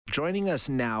Joining us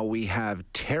now, we have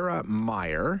Tara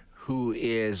Meyer, who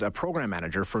is a program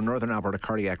manager for Northern Alberta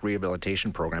Cardiac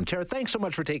Rehabilitation Program. Tara, thanks so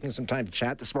much for taking some time to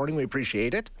chat this morning. We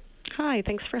appreciate it. Hi,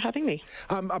 thanks for having me.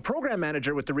 A program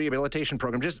manager with the rehabilitation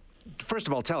program. Just first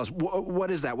of all, tell us,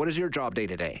 what is that? What is your job day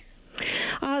to day?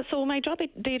 So my job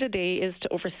day-to-day is to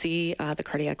oversee the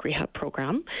cardiac rehab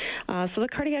program. So the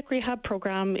cardiac rehab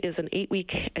program is an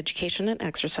 8-week education and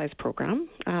exercise program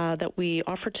that we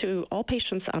offer to all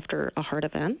patients after a heart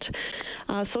event.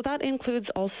 So that includes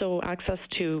also access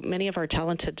to many of our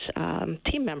talented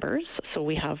team members. So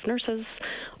we have nurses,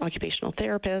 occupational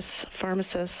therapists,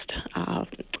 pharmacists,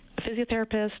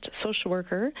 physiotherapist, social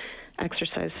worker,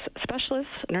 exercise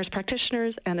specialists, nurse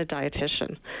practitioners, and a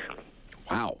dietitian.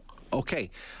 Wow.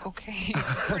 Okay, so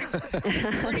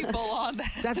it's pretty full on.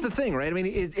 That's the thing, right? I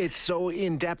mean, it's so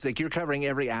in-depth that you're covering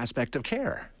every aspect of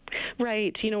care.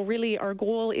 Right. Really our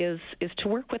goal is to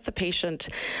work with the patient.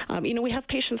 We have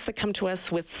patients that come to us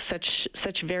with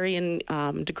such varying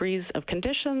degrees of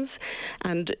conditions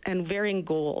and varying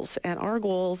goals. And our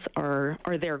goals are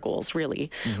their goals, really.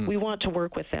 Mm-hmm. We want to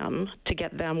work with them to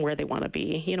get them where they want to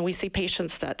be. We see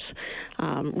patients that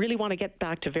really want to get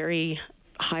back to very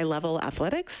high-level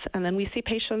athletics, and then we see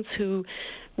patients who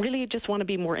really just want to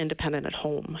be more independent at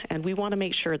home, and we want to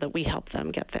make sure that we help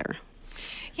them get there.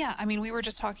 Yeah, I mean, we were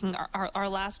just talking, our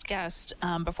last guest,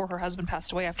 before her husband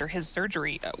passed away after his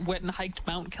surgery, went and hiked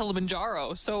Mount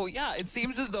Kilimanjaro. So, yeah, it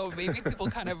seems as though maybe people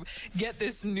kind of get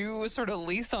this new sort of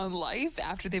lease on life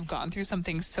after they've gone through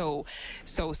something so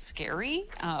scary.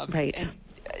 Right.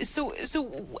 So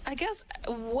I guess,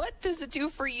 what does it do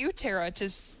for you, Tara,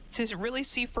 to really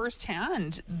see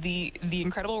firsthand the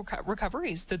incredible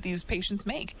recoveries that these patients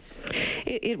make?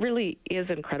 It really is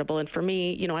incredible. And for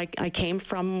me, I came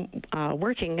from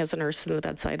working as a nurse in the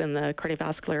bedside in the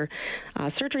cardiovascular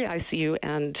surgery ICU,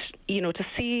 and, to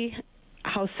see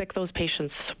how sick those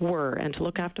patients were and to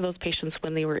look after those patients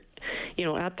when they were,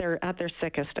 at their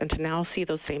sickest, and to now see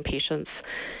those same patients,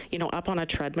 up on a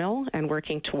treadmill and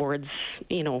working towards,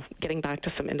 getting back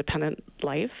to some independent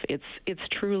life. It's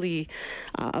truly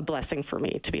a blessing for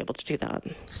me to be able to do that.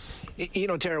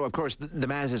 Tara, of course, the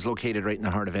MAS is located right in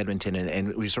the heart of Edmonton,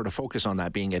 and we sort of focus on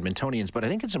that being Edmontonians, but I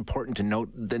think it's important to note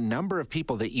the number of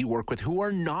people that you work with who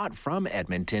are not from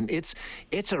Edmonton.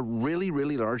 It's a really,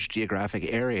 really large geographic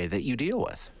area that you deal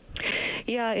with.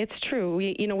 Yeah, it's true.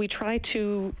 We try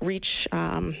to reach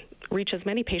as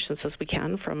many patients as we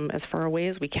can from as far away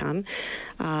as we can.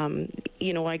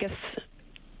 I guess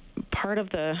part of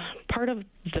the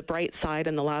bright side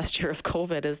in the last year of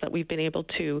COVID is that we've been able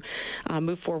to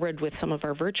move forward with some of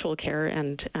our virtual care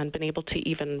and been able to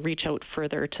even reach out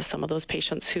further to some of those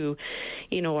patients who,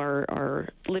 are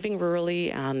living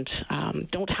rurally and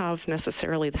don't have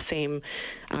necessarily the same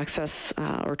access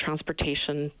or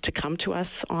transportation to come to us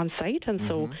on site. And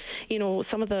so,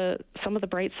 some of the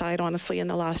bright side, honestly, in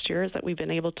the last year is that we've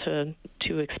been able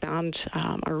to expand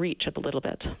our reach a little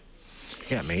bit.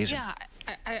 Yeah, amazing. Yeah.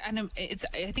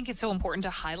 I think it's so important to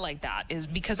highlight that, is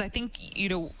because I think,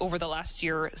 over the last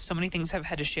year, so many things have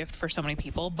had to shift for so many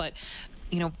people, but,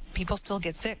 people still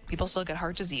get sick. People still get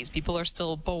heart disease. People are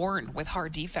still born with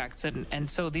heart defects. And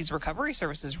so these recovery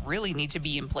services really need to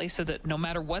be in place so that no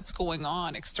matter what's going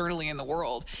on externally in the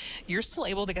world, you're still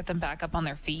able to get them back up on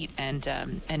their feet and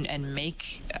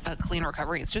make a clean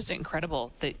recovery. It's just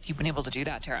incredible that you've been able to do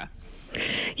that, Tara.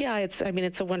 Yeah,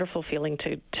 it's a wonderful feeling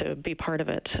to be part of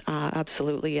it,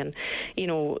 absolutely. And,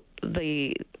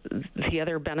 the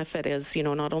other benefit is,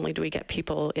 not only do we get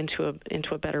people into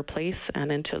a better place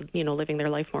and into, living their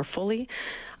life more fully,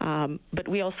 but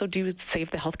we also do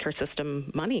save the healthcare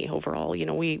system money overall.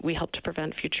 We help to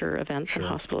prevent future events and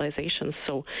hospitalizations.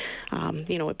 So,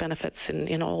 it benefits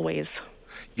in all ways.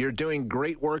 You're doing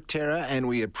great work, Tara, and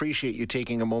we appreciate you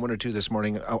taking a moment or two this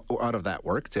morning out of that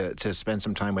work to spend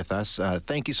some time with us.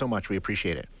 Thank you so much. We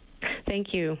appreciate it.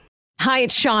 Thank you. Hi,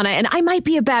 it's Shauna, and I might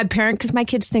be a bad parent because my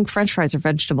kids think French fries are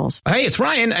vegetables. Hey, it's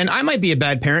Ryan, and I might be a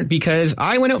bad parent because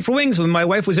I went out for wings when my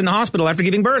wife was in the hospital after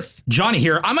giving birth. Johnny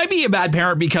here. I might be a bad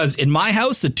parent because in my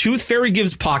house, the tooth fairy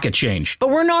gives pocket change. But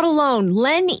we're not alone.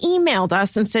 Len emailed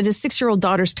us and said his 6-year-old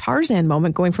daughter's Tarzan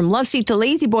moment going from love seat to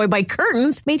lazy boy by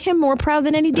curtains made him more proud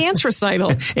than any dance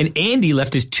recital. And Andy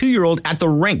left his 2-year-old at the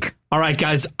rink. All right,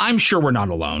 guys, I'm sure we're not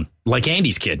alone. Like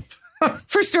Andy's kid.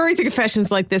 For stories and confessions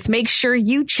like this, make sure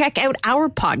you check out our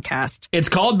podcast. It's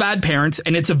called Bad Parents,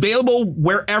 and it's available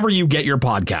wherever you get your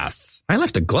podcasts. I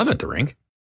left a glove at the rink.